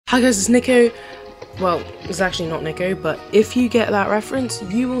Hi guys, it's Niko. Well, it's actually not Niko, but if you get that reference,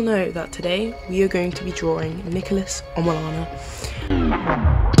 you will know that today we are going to be drawing Nicholas Omilana.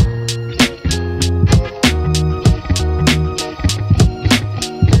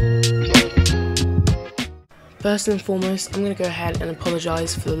 First and foremost, I'm going to go ahead and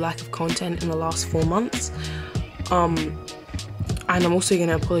apologise for the lack of content in the last 4 months. And I'm also going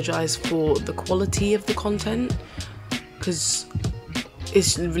to apologise for the quality of the content, because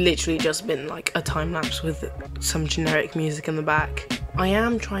it's literally just been like a time lapse with some generic music in the back. I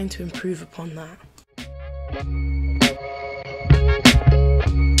am trying to improve upon that.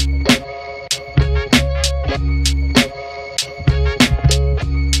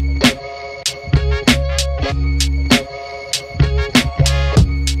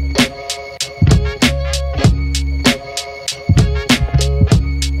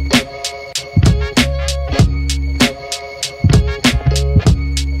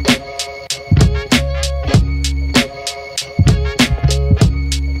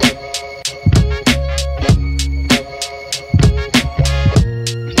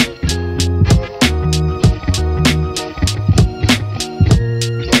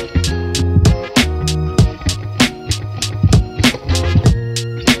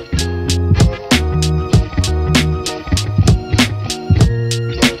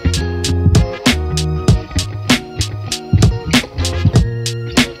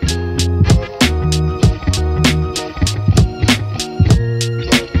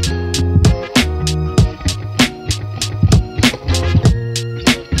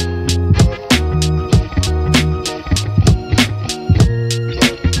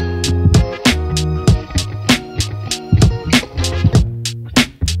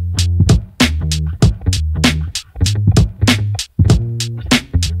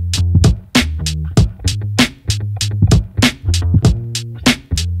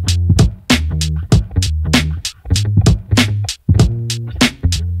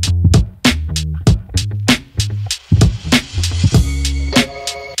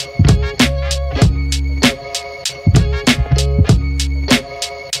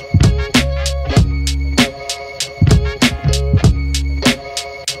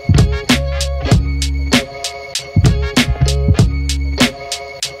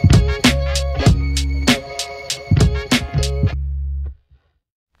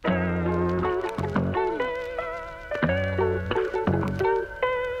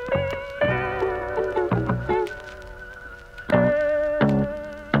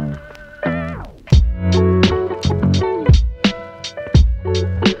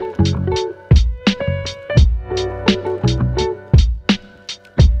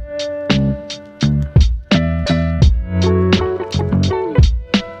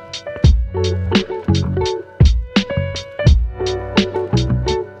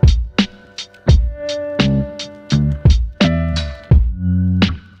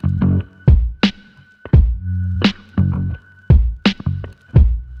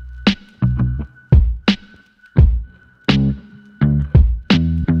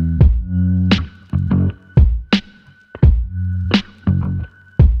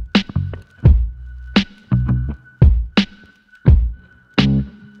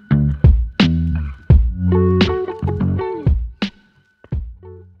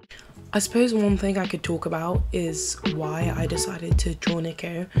 I suppose one thing I could talk about is why I decided to draw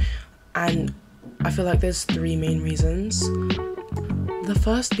Niko, and I feel like there's 3 main reasons. The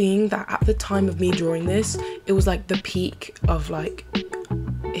first being that at the time of me drawing this, it was like the peak of like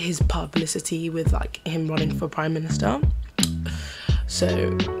his publicity with like him running for Prime Minister, so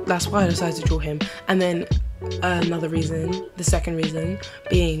that's why I decided to draw him. And then another reason, the second reason,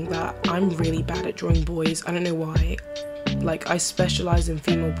 being that I'm really bad at drawing boys. I don't know why. Like, I specialize in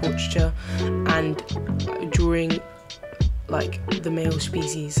female portraiture, and drawing like the male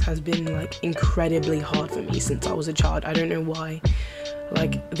species has been like incredibly hard for me since I was a child. I don't know why.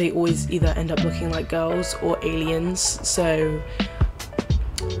 Like, they always either end up looking like girls or aliens, so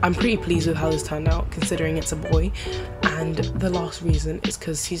I'm pretty pleased with how this turned out considering it's a boy. And the last reason is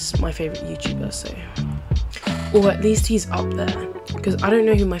because he's my favorite YouTuber, so, or at least he's up there, because I don't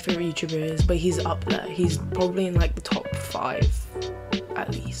know who my favorite YouTuber is, but he's up there. He's probably in like the top 5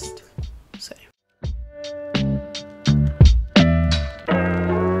 at least, so.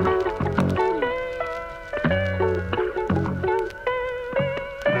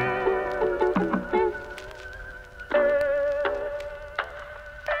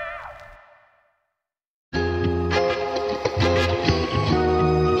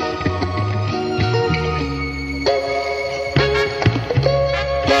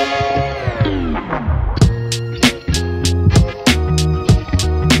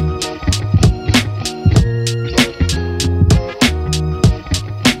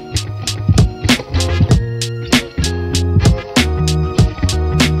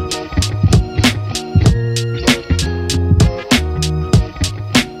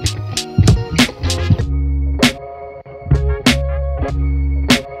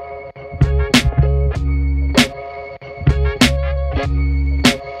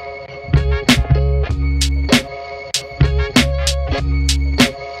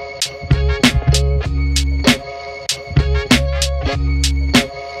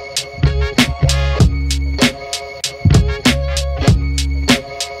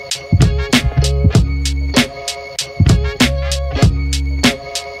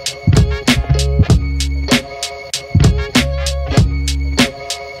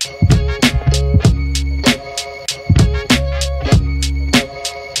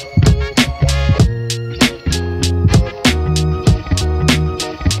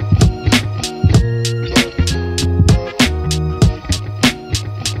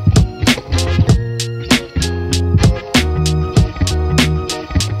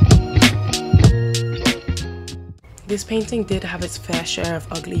 painting did have its fair share of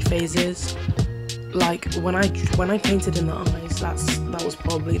ugly phases. Like when I painted in the eyes, that was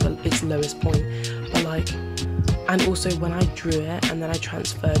probably its lowest point. But like, and also when I drew it and then I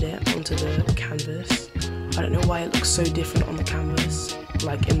transferred it onto the canvas, I don't know why it looks so different on the canvas,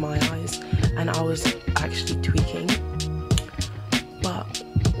 like in my eyes, and I was actually tweaking, but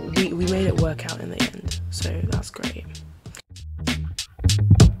we made it work out in the end, so that's great.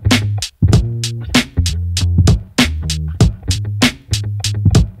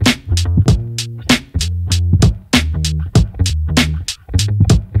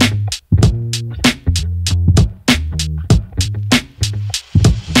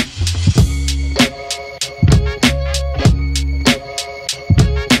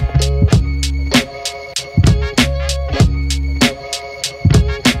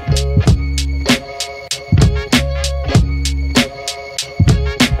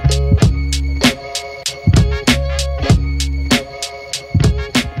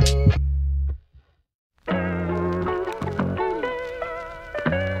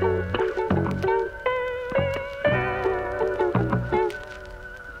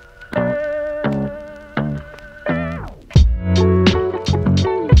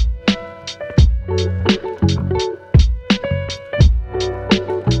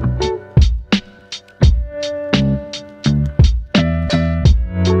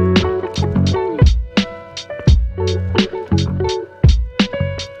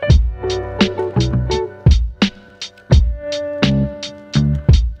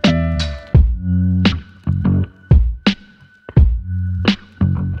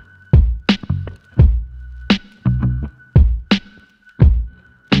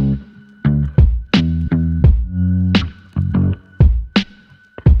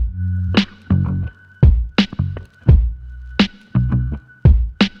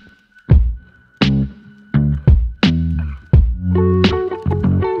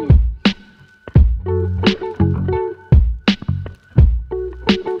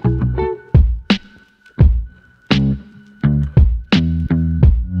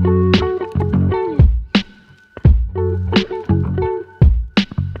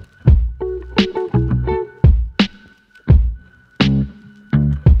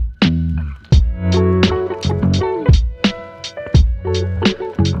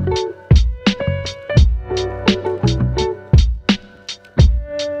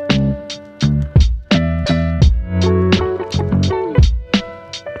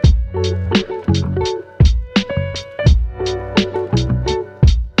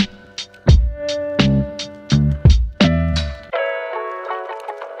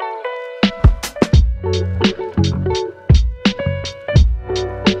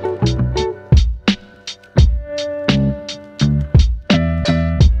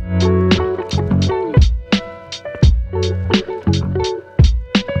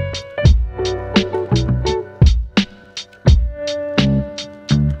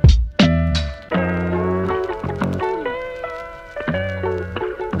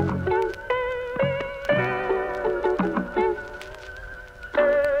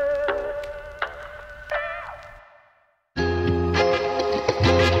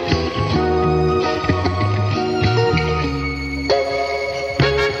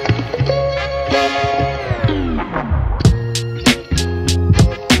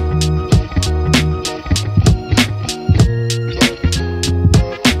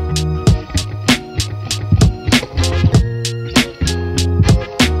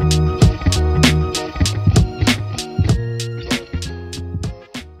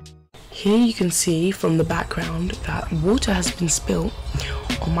 Here you can see from the background that water has been spilled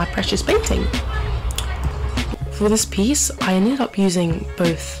on my precious painting. For this piece, I ended up using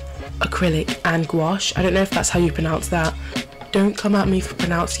both acrylic and gouache. I don't know if that's how you pronounce that. Don't come at me for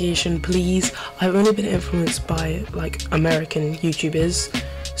pronunciation, please. I've only been influenced by like American YouTubers,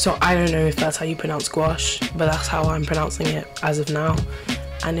 so I don't know if that's how you pronounce gouache, but that's how I'm pronouncing it as of now.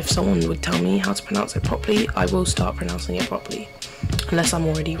 And if someone would tell me how to pronounce it properly, I will start pronouncing it properly, unless I'm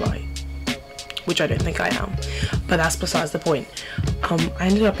already right, which I don't think I am, but that's besides the point. I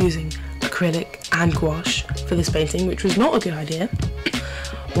ended up using acrylic and gouache for this painting, which was not a good idea.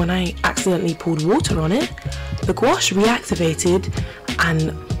 When I accidentally poured water on it, the gouache reactivated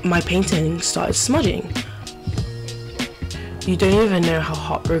and my painting started smudging. You don't even know how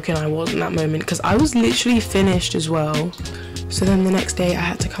heartbroken I was in that moment, because I was literally finished as well. So then the next day I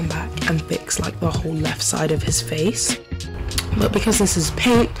had to come back and fix like the whole left side of his face. But because this is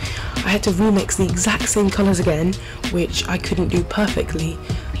paint, I had to remix the exact same colours again, which I couldn't do perfectly.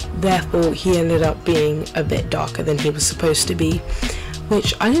 Therefore, he ended up being a bit darker than he was supposed to be,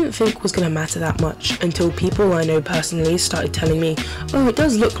 which I didn't think was going to matter that much until people I know personally started telling me, oh, it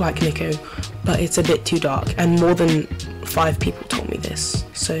does look like Niko, but it's a bit too dark, and more than 5 people told me this,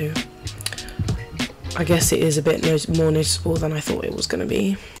 so I guess it is a bit more noticeable than I thought it was going to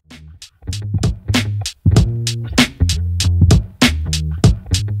be.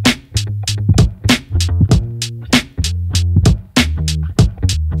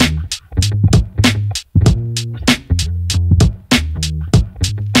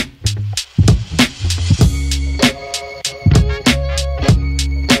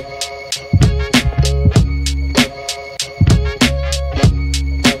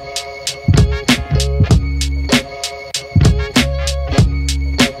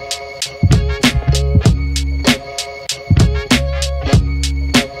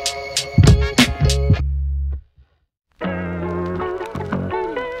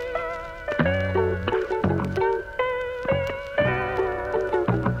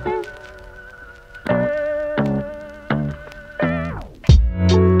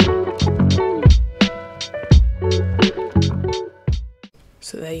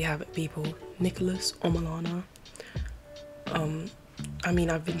 So there you have it, people. Nicholas Omilana. I mean,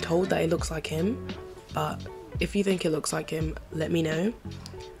 I've been told that it looks like him, but if you think it looks like him, let me know.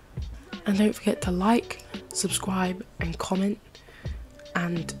 And don't forget to like, subscribe, and comment.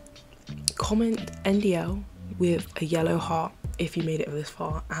 And comment NDL with a yellow heart if you made it this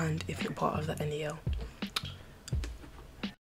far, and if you're part of the NDL.